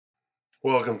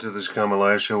Welcome to the Shakaama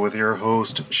Live Show with your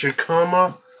host,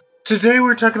 Shakaama. Today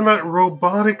we're talking about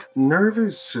robotic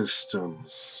nervous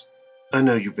systems. I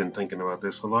know you've been thinking about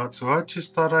this a lot, so I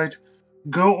just thought I'd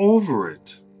go over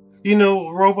it. You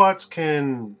know, robots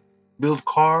can build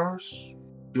cars,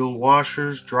 build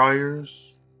washers,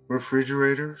 dryers,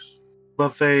 refrigerators,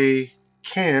 but they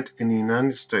can't, in the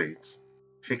United States,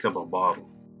 pick up a bottle.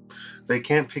 They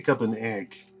can't pick up an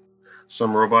egg.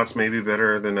 Some robots may be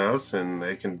better than us, and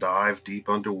they can dive deep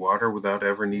underwater without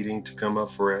ever needing to come up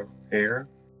for air.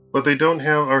 But they don't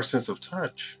have our sense of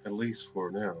touch, at least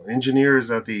for now. Engineers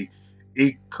at the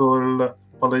École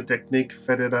Polytechnique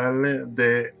Fédérale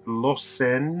de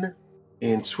Lausanne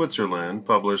in Switzerland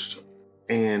published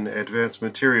in Advanced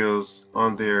Materials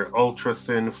on their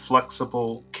ultra-thin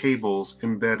flexible cables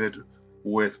embedded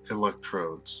with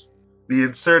electrodes. The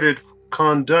inserted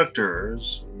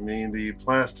conductors mean the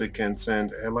plastic can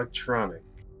send electronic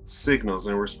signals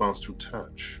in response to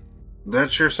touch.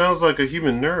 That sure sounds like a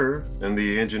human nerve, and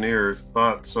the engineer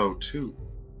thought so too,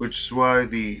 which is why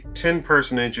the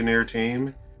 10-person engineer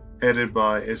team, headed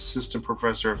by Assistant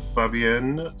Professor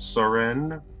Fabienne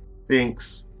Soren,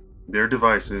 thinks their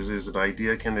devices is an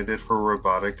ideal candidate for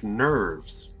robotic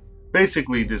nerves.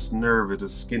 Basically, this nerve is a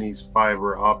skinny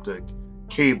fiber optic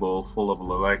cable full of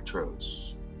electrodes.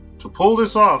 To pull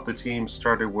this off, the team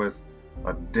started with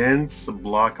a dense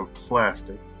block of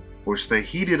plastic, which they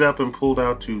heated up and pulled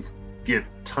out to get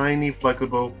tiny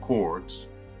flexible cords.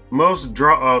 Most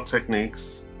draw-out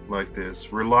techniques like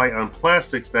this rely on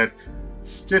plastics that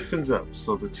stiffens up,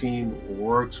 so the team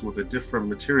works with a different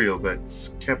material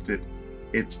that kept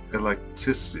its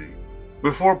elasticity.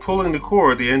 Before pulling the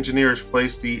cord, the engineers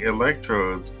placed the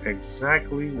electrodes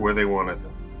exactly where they wanted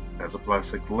them. As the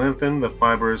plastic lengthened, the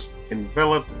fibers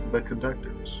enveloped the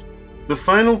conductors. The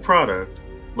final product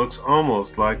looks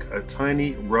almost like a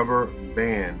tiny rubber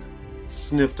band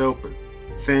snipped open,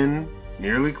 thin,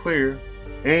 nearly clear,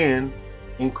 and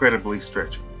incredibly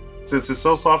stretchy. Since it's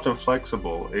so soft and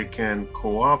flexible, it can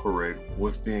cooperate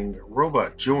with being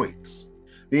robot joints.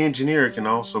 The engineer can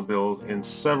also build in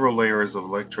several layers of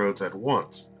electrodes at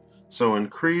once, so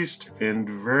increased and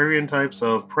varying types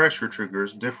of pressure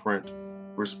triggers different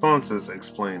responses,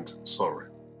 explains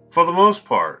Soren. For the most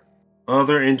part,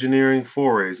 other engineering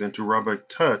forays into robotic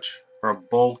touch are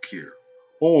bulkier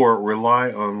or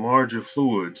rely on larger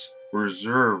fluids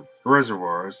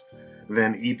reservoirs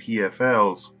than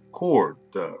EPFL's cord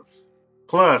does.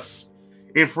 Plus,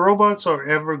 if robots are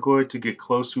ever going to get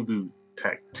close to the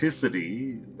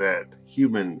tacticity that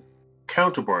human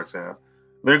counterparts have,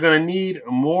 they're going to need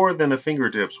more than a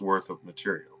fingertip's worth of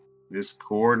material. This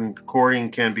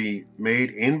cording can be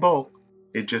made in bulk.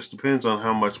 It just depends on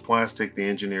how much plastic the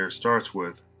engineer starts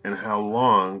with and how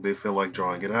long they feel like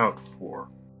drawing it out for.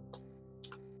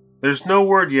 There's no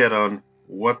word yet on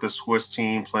what the Swiss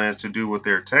team plans to do with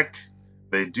their tech.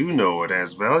 They do know it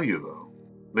has value, though.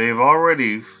 They've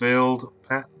already filed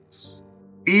patents.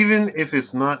 Even if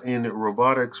it's not in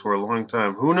robotics for a long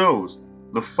time, who knows?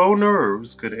 The faux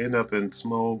nerves could end up in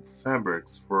small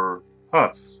fabrics for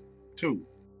us, too.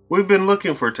 We've been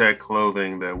looking for tech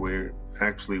clothing that we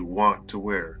actually want to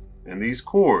wear, and these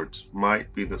cords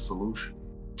might be the solution.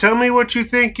 Tell me what you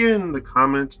think in the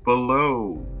comments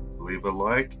below. Leave a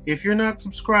like. If you're not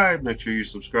subscribed, make sure you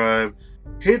subscribe.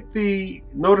 Hit the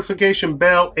notification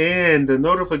bell, and the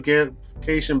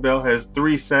notification bell has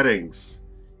 3 settings.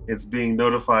 It's being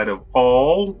notified of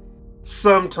all,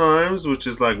 sometimes, which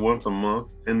is like once a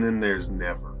month, and then there's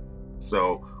never.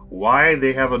 So why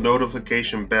they have a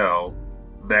notification bell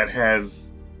that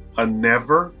has a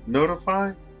never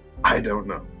notify? I don't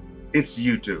know. It's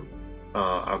YouTube.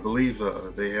 I believe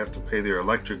they have to pay their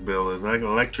electric bill, and that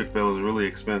electric bill is really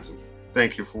expensive.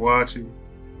 Thank you for watching.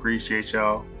 Appreciate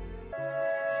y'all.